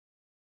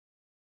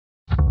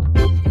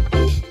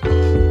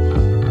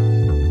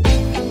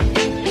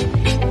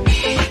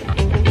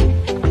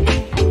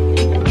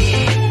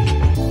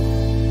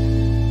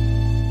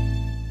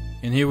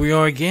we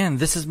are again.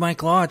 This is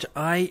Mike Lodge.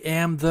 I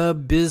am the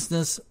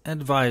business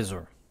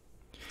advisor.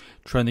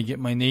 Trying to get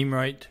my name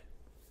right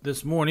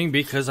this morning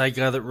because I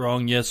got it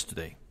wrong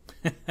yesterday.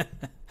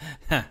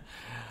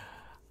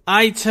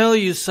 I tell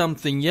you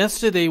something.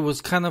 Yesterday was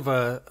kind of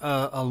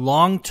a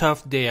long,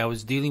 tough day. I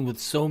was dealing with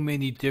so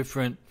many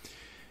different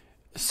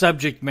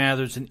subject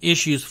matters and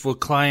issues for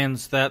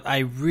clients that I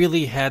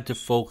really had to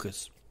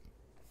focus.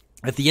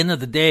 At the end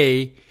of the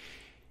day,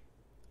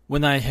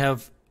 when I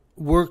have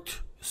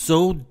worked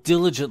so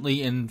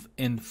diligently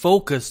and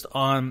focused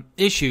on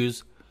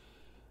issues,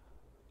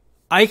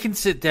 I can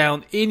sit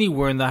down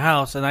anywhere in the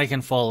house and I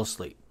can fall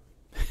asleep.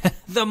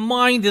 The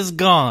mind is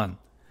gone.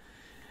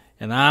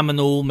 And I'm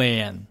an old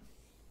man.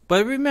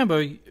 But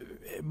remember,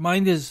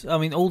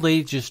 old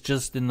age is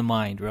just in the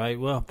mind, right?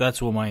 Well,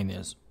 that's what mine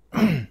is.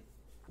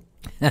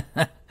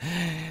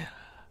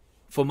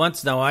 For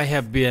months now, I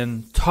have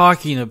been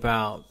talking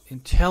about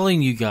and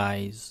telling you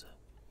guys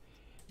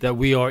that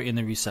we are in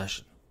a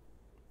recession.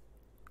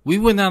 We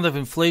went out of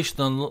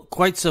inflation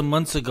quite some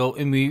months ago,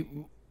 and we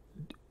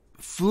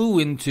flew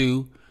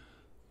into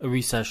a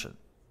recession.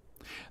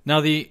 Now,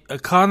 the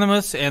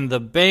economists and the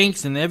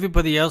banks and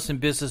everybody else in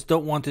business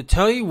don't want to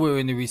tell you we're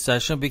in a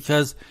recession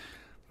because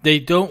they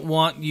don't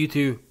want you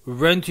to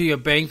run to your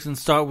banks and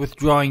start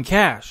withdrawing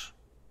cash,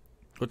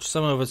 which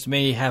some of us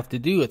may have to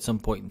do at some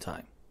point in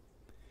time.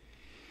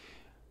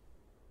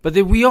 But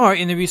we are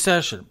in a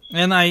recession.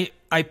 And I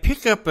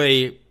pick up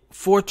a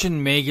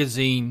Fortune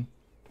magazine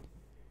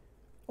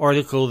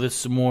article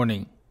this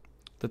morning.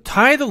 The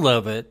title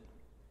of it,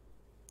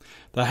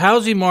 "The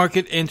Housing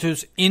Market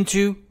Enters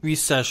into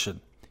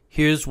Recession.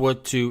 Here's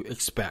what to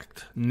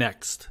expect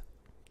next."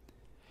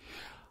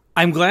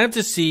 I'm glad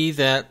to see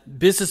that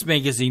business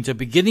magazines are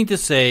beginning to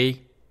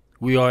say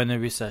we are in a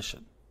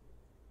recession.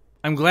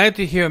 I'm glad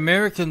to hear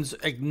Americans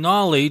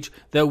acknowledge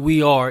that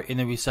we are in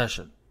a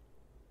recession.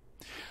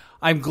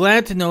 I'm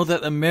glad to know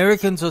that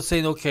Americans are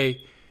saying, okay,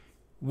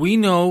 we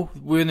know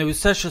we're in a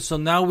recession, so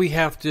now we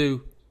have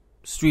to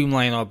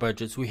streamline our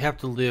budgets. We have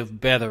to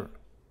live better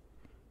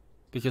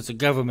because the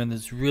government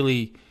is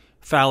really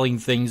fouling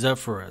things up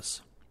for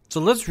us.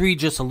 So let's read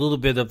just a little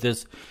bit of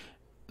this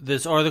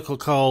article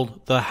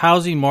called "The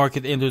Housing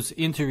Market Enters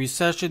into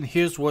Recession.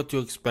 Here's what to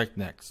expect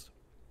next."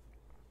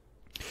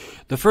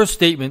 The first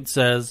statement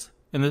says,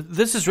 and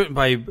this is written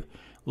by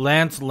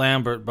Lance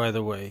Lambert, by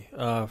the way,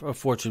 of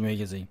Fortune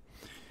magazine.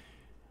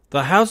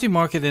 "The housing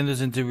market enters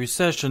into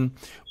recession.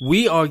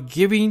 We are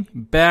giving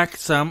back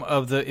some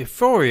of the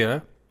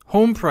euphoria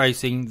home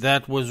pricing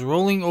that was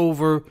rolling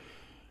over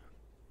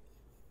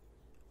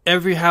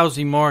every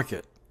housing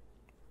market."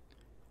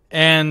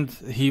 And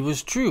he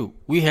was true.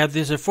 We had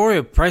this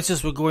euphoria.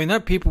 Prices were going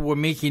up. People were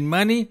making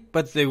money,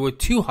 but they were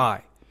too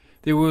high.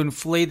 They were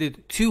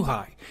inflated too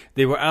high.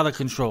 They were out of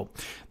control.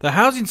 The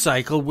housing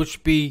cycle,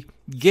 which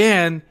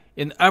began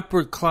an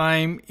upward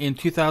climb in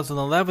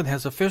 2011,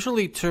 has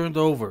officially turned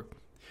over.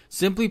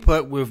 Simply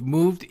put, we've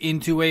moved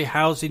into a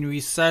housing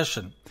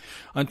recession.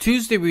 On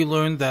Tuesday, we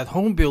learned that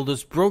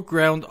homebuilders broke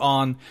ground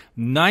on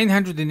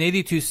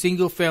 982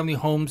 single-family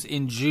homes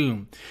in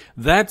June.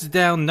 That's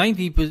down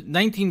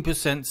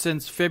 19%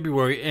 since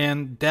February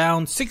and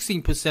down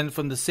 16%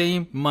 from the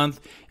same month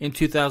in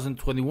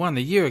 2021, a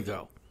year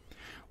ago.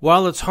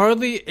 While it's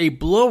hardly a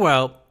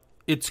blowout,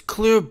 it's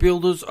clear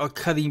builders are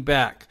cutting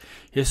back.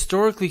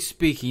 Historically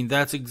speaking,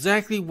 that's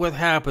exactly what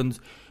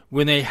happens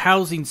when a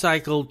housing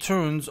cycle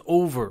turns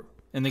over.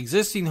 An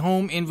existing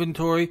home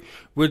inventory,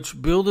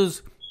 which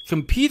builders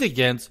compete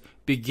against,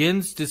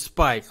 begins to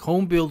spike.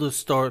 Home builders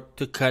start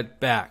to cut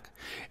back.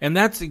 And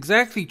that's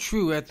exactly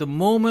true. At the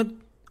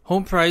moment,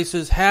 home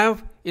prices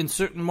have, in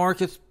certain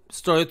markets,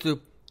 started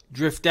to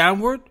drift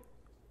downward.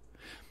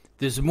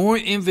 There's more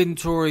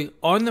inventory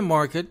on the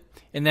market,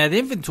 and that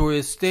inventory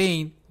is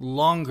staying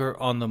longer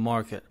on the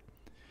market.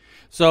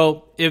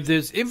 So if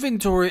there's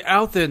inventory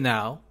out there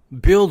now,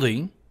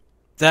 building,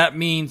 that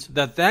means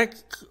that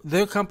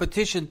their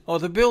competition are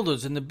the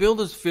builders, and the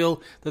builders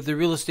feel that the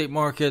real estate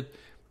market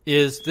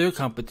is their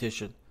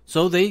competition.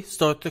 So they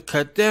start to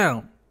cut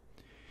down.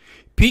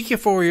 Peak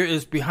euphoria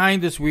is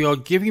behind us. We are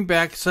giving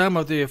back some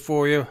of the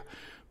euphoria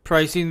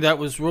pricing that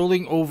was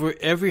rolling over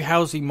every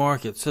housing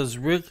market, says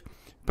Rick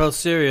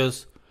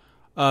Palacios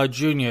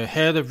Jr.,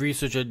 head of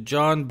research at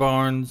John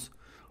Barnes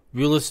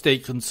Real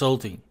Estate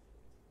Consulting.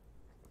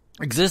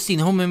 Existing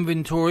home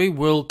inventory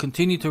will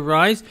continue to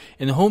rise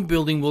and home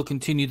building will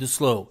continue to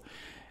slow.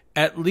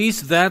 At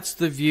least that's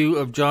the view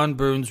of John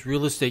Burns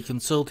Real Estate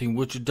Consulting,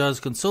 which does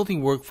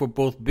consulting work for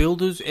both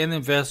builders and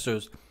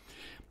investors.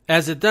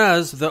 As it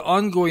does, the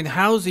ongoing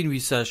housing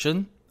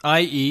recession,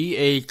 i.e.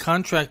 a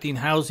contracting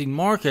housing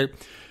market,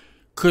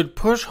 could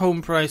push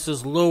home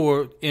prices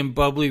lower in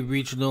bubbly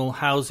regional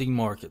housing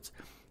markets.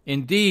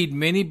 Indeed,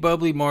 many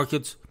bubbly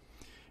markets,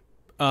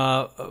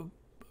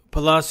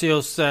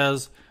 Palacios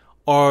says,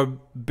 are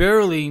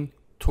barreling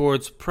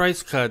towards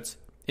price cuts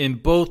in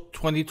both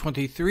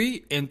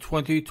 2023 and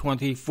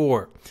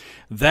 2024.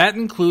 That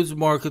includes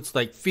markets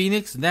like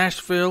Phoenix,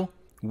 Nashville,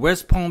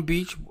 West Palm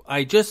Beach.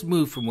 I just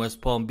moved from West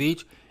Palm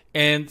Beach,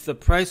 and the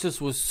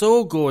prices were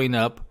so going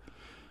up,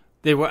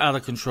 they were out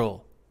of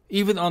control.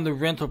 Even on the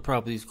rental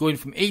properties, going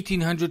from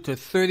 $1,800 to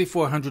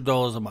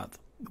 $3,400 a month,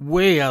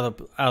 way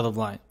out of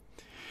line.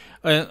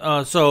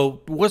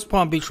 So West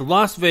Palm Beach,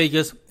 Las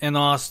Vegas, and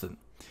Austin.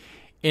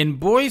 In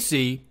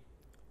Boise,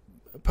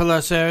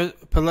 Palacios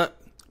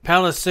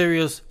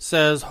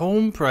says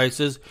home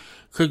prices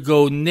could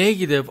go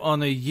negative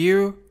on a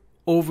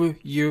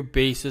year-over-year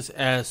basis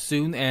as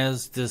soon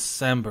as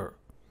December.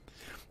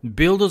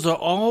 Builders are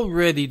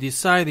already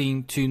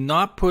deciding to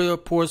not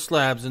pour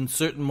slabs in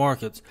certain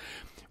markets,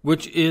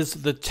 which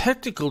is the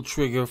technical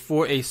trigger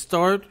for a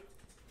start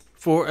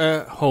for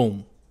a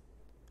home.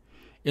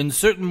 In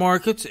certain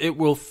markets, it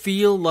will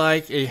feel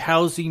like a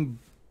housing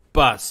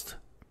bust,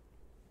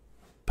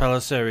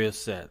 Palacios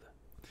said.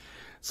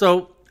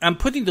 So I'm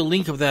putting the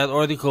link of that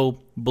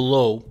article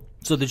below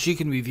so that you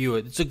can review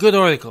it. It's a good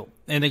article,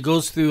 and it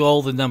goes through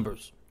all the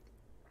numbers.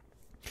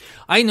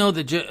 I know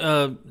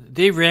that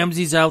Dave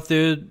Ramsey's out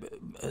there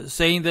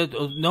saying that,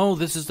 oh, no,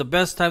 this is the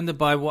best time to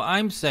buy. Well,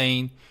 I'm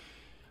saying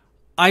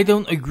I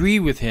don't agree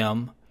with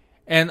him,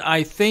 and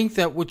I think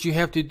that what you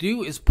have to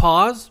do is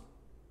pause,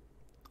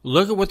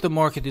 look at what the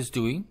market is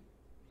doing,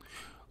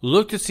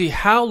 look to see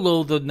how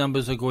low the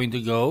numbers are going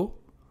to go,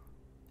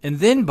 and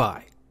then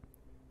buy.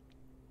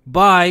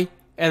 Buy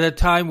at a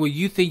time where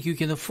you think you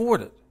can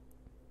afford it.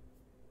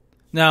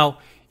 Now,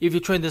 if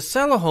you're trying to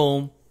sell a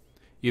home,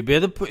 you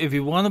better put, if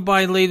you want to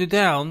buy later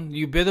down,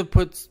 you better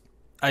put,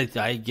 I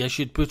guess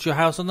you'd put your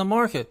house on the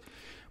market.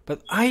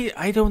 But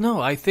I don't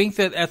know. I think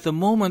that at the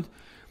moment,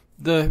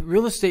 the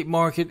real estate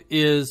market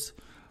is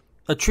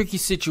a tricky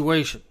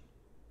situation.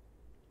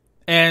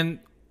 And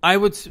I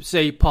would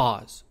say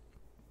pause.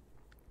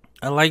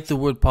 I like the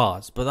word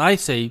pause. But I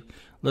say,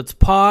 let's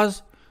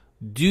pause,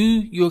 do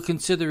your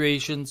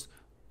considerations.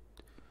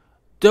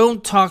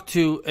 Don't talk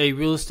to a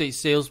real estate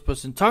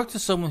salesperson. Talk to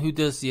someone who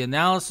does the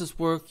analysis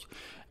work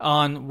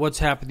on what's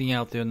happening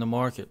out there in the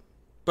market.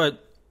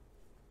 But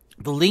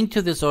the link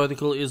to this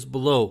article is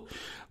below.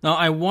 Now,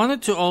 I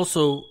wanted to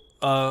also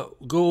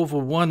go over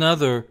one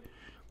other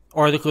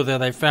article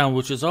that I found,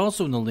 which is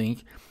also in the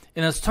link,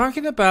 and it's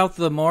talking about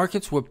the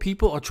markets where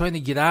people are trying to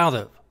get out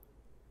of.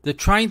 They're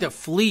trying to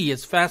flee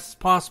as fast as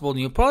possible, and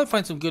you'll probably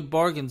find some good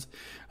bargains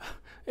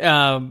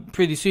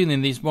pretty soon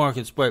in these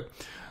markets. But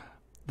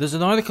there's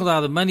an article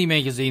out of Money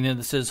Magazine, and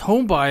it says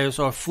home buyers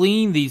are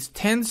fleeing these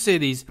 10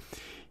 cities.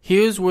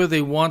 Here's where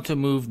they want to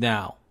move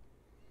now.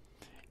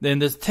 Then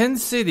there's 10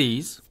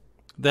 cities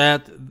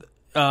that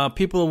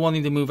people are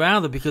wanting to move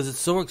out of because it's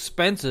so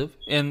expensive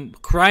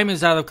and crime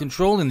is out of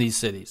control in these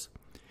cities.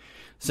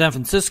 San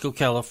Francisco,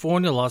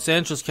 California, Los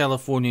Angeles,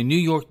 California, New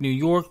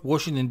York,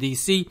 Washington,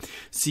 D.C.,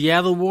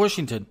 Seattle,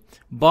 Washington,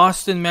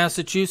 Boston,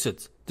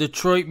 Massachusetts,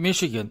 Detroit,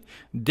 Michigan,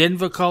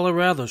 Denver,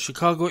 Colorado,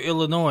 Chicago,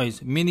 Illinois,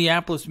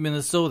 Minneapolis,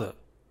 Minnesota.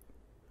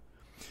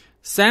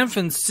 San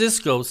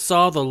Francisco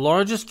saw the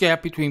largest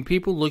gap between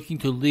people looking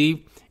to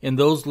leave and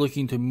those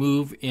looking to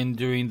move in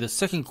during the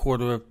second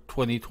quarter of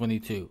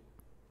 2022.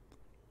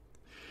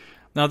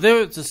 Now, there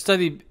is a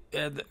study,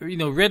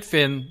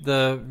 Redfin,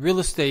 the real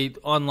estate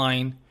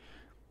online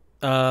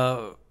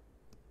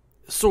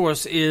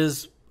source,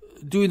 is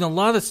doing a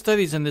lot of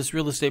studies in this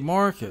real estate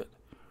market.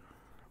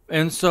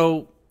 And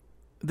so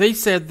they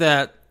said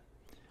that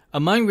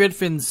among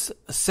Redfin's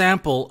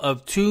sample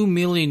of 2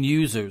 million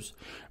users,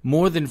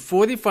 more than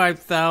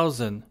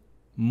 45,000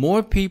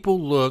 more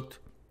people looked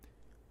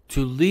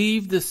to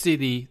leave the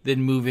city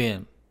than move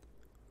in.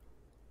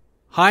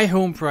 High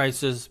home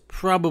prices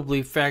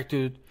probably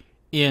factored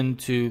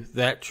into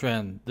that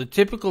trend. The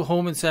typical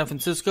home in San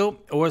Francisco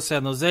or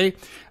San Jose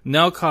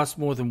now costs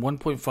more than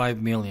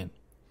 $1.5 million.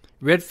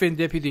 Redfin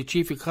Deputy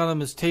Chief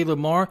Economist Taylor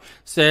Marr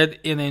said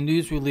in a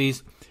news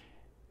release,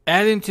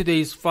 add in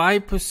today's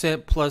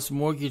 5% plus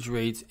mortgage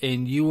rates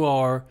and you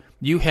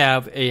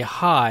have a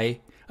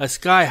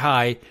sky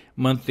high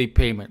monthly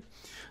payment.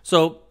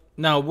 So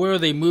now where are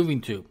they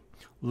moving to?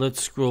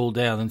 Let's scroll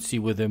down and see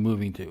where they're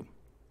moving to.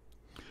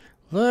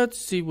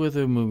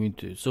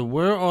 So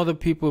where are the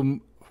people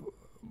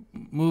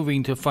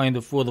moving to find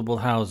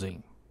affordable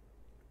housing?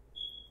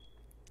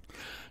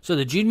 So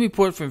the June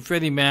report from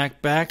Freddie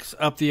Mac backs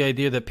up the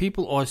idea that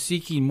people are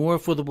seeking more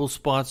affordable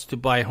spots to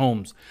buy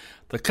homes.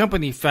 The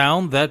company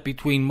found that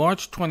between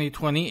March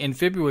 2020 and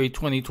February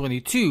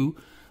 2022,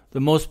 the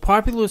most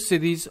popular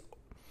cities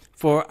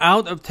for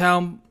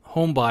out-of-town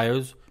home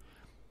buyers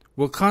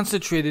were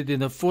concentrated in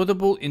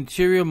affordable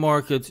interior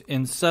markets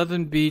in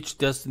southern beach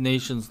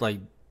destinations like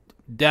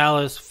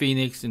Dallas,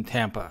 Phoenix, and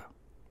Tampa.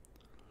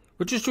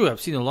 Which is true.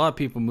 I've seen a lot of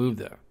people move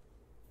there.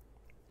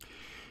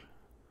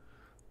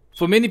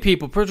 For many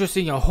people,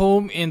 purchasing a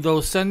home in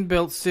those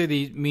Sunbelt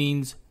cities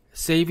means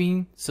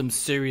saving some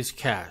serious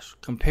cash.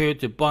 Compared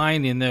to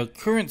buying in their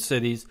current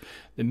cities,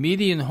 the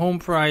median home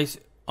price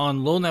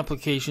on loan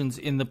applications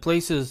in the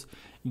places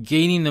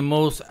gaining the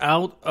most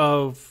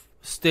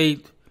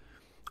out-of-state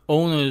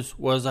owners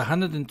was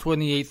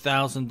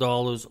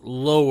 $128,000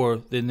 lower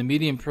than the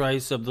median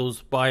price of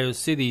those buyer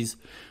cities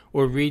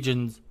or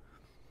regions,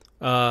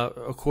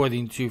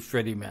 according to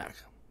Freddie Mac.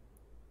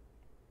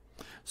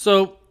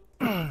 So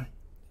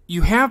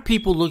you have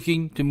people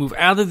looking to move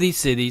out of these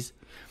cities,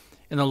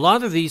 and a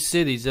lot of these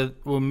cities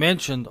that were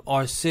mentioned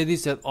are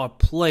cities that are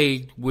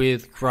plagued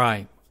with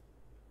crime.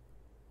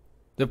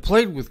 They're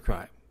plagued with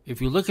crime.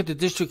 If you look at the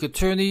district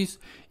attorneys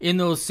in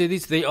those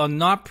cities, they are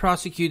not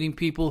prosecuting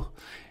people.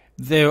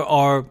 There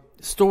are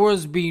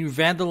stores being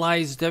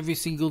vandalized every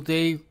single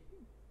day,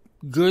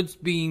 goods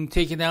being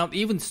taken out.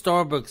 Even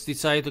Starbucks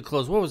decided to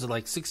close, what was it,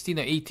 like 16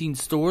 or 18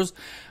 stores,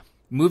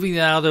 moving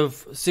out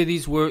of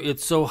cities where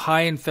it's so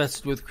high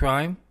infested with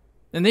crime.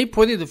 And they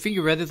pointed the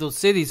finger at those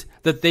cities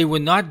that they were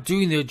not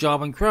doing their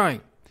job on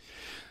crime.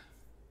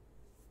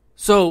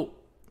 So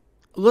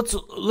let's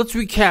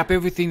recap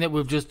everything that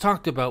we've just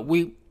talked about.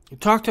 We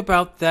talked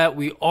about that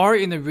we are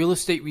in a real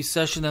estate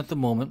recession at the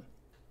moment.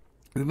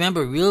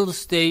 Remember, real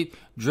estate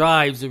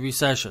drives a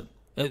recession.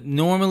 It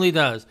normally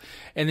does.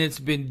 And it's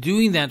been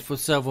doing that for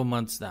several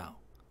months now.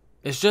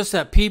 It's just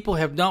that people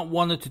have not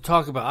wanted to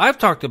talk about it. I've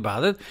talked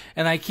about it,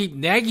 and I keep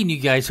nagging you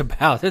guys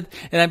about it,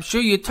 and I'm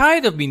sure you're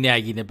tired of me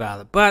nagging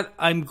about it. But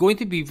I'm going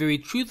to be very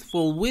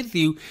truthful with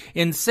you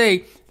and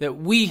say that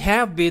we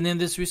have been in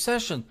this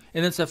recession,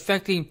 and it's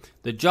affecting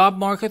the job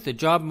market. The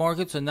job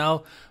markets are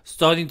now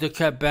starting to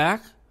cut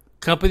back.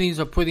 Companies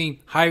are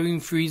putting hiring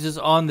freezes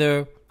on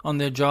their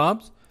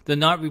jobs. They're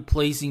not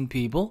replacing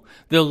people.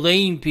 They're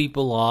laying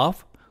people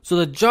off. So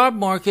the job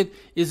market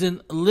is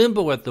in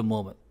limbo at the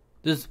moment.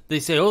 They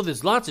say, oh,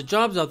 there's lots of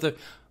jobs out there,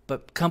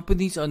 but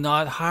companies are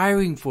not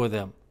hiring for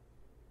them.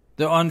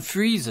 They're on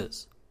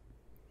freezes.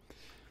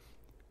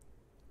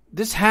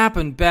 This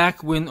happened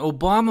back when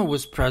Obama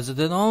was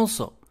president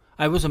also.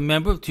 I was a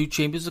member of 2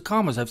 chambers of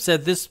commerce. I've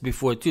said this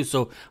before too,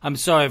 so I'm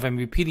sorry if I'm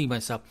repeating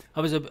myself.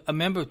 I was a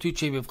member of 2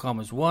 chambers of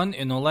commerce, one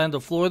in Orlando,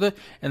 Florida,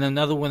 and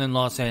another one in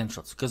Los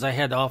Angeles, because I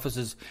had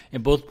offices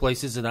in both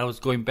places and I was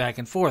going back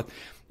and forth.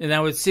 And I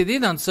would sit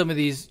in on some of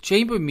these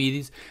chamber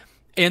meetings,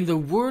 and the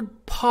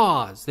word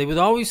pause, they would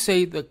always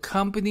say the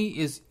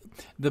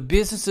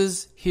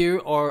businesses here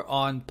are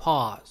on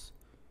pause.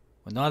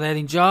 We're not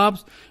adding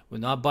jobs. We're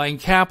not buying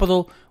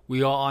capital.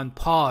 We are on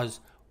pause,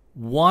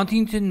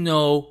 wanting to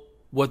know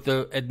what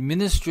the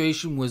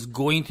administration was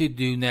going to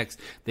do next.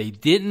 They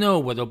didn't know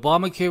what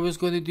Obamacare was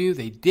going to do.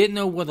 They didn't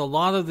know what a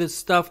lot of this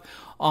stuff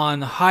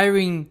on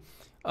hiring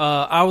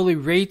hourly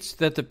rates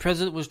that the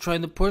president was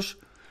trying to push.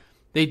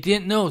 They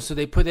didn't know, so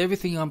they put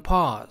everything on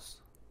pause.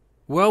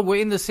 Well,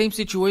 we're in the same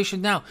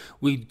situation now.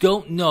 We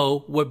don't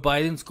know what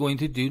Biden's going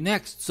to do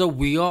next, so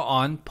we are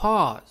on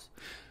pause.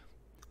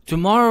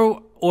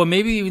 Tomorrow, or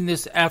maybe even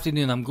this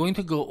afternoon, I'm going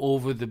to go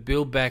over the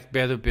Build Back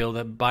Better bill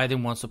that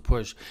Biden wants to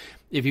push.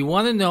 If you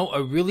want to know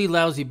a really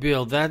lousy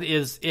bill, that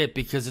is it,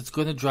 because it's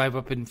going to drive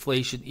up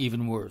inflation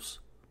even worse.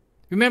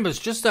 Remember, it's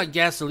just not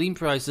gasoline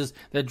prices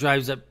that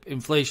drives up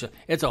inflation.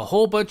 It's a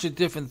whole bunch of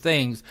different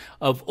things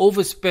of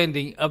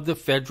overspending of the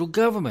federal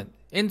government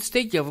and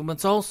state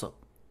governments also.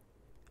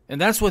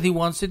 And that's what he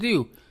wants to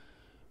do.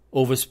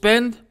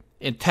 Overspend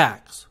and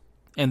tax.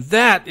 And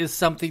that is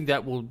something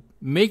that will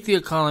make the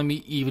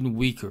economy even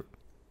weaker.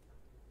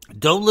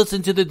 Don't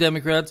listen to the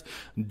Democrats.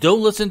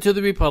 Don't listen to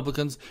the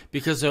Republicans,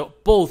 because they're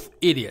both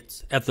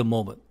idiots at the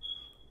moment.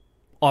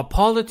 Our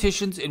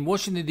politicians in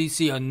Washington,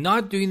 D.C. are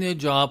not doing their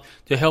job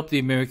to help the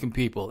American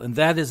people. And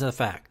that is a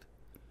fact.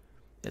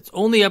 It's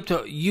only up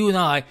to you and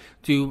I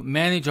to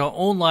manage our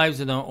own lives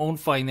and our own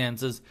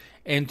finances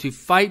and to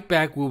fight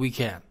back where we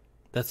can.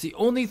 That's the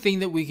only thing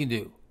that we can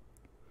do.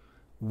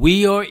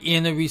 We are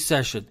in a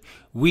recession.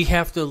 We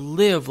have to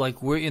live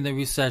like we're in a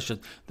recession.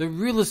 The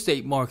real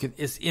estate market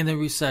is in a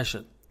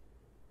recession.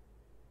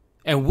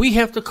 And we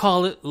have to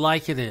call it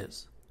like it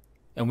is.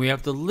 And we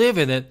have to live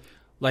in it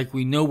like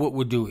we know what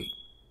we're doing.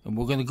 And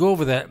we're going to go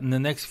over that in the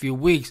next few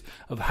weeks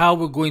of how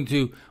we're going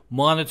to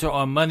monitor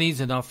our monies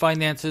and our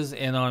finances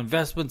and our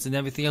investments and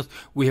everything else.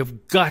 We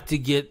have got to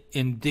get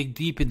and dig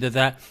deep into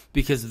that,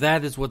 because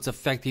that is what's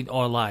affecting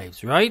our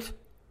lives, right?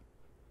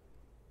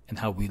 And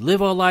how we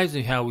live our lives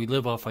and how we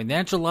live our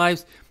financial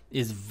lives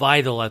is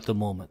vital at the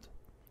moment.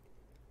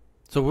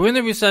 So we're in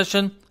a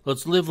recession.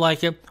 Let's live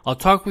like it. I'll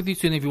talk with you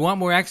soon. If you want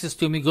more access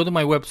to me, go to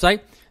my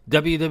website,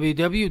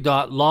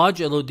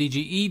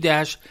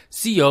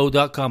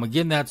 www.lodge-co.com.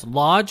 Again, that's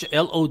lodge-co.com.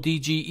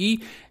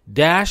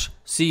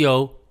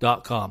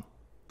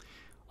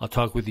 I'll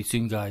talk with you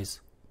soon,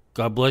 guys.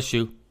 God bless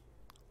you.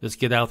 Let's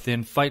get out there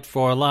and fight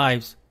for our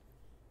lives.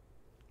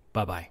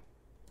 Bye-bye.